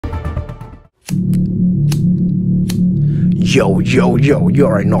Yo, you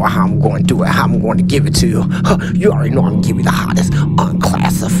already know how I'm going to do it, how I'm going to give it to you. You already know I'm going to give you the hottest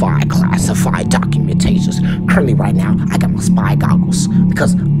classified documentations. Currently right now, I got my spy goggles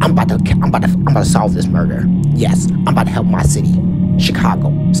because I'm about to solve this murder. Yes, I'm about to help my city,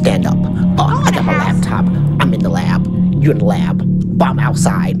 Chicago, stand up. I got my laptop, I'm in the lab, you in the lab, but I'm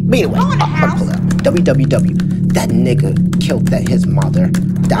outside. But anyway, I'm gonna pull up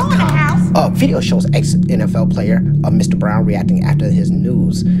www.thatnigga-killed-his-mother.com. Video shows ex-NFL player Mr. Brown reacting after his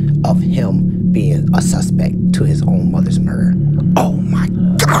news of him being a suspect to his own mother's murder. Oh my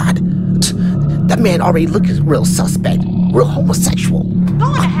God! That man already looks real suspect, real homosexual.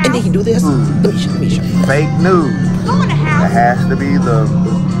 And then he do this? Let me show you. Fake news. It has to be the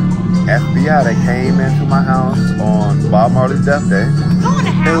FBI that came into my house on Bob Marley's death day.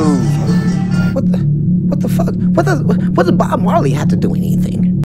 What the fuck? What does Bob Marley have to do anything?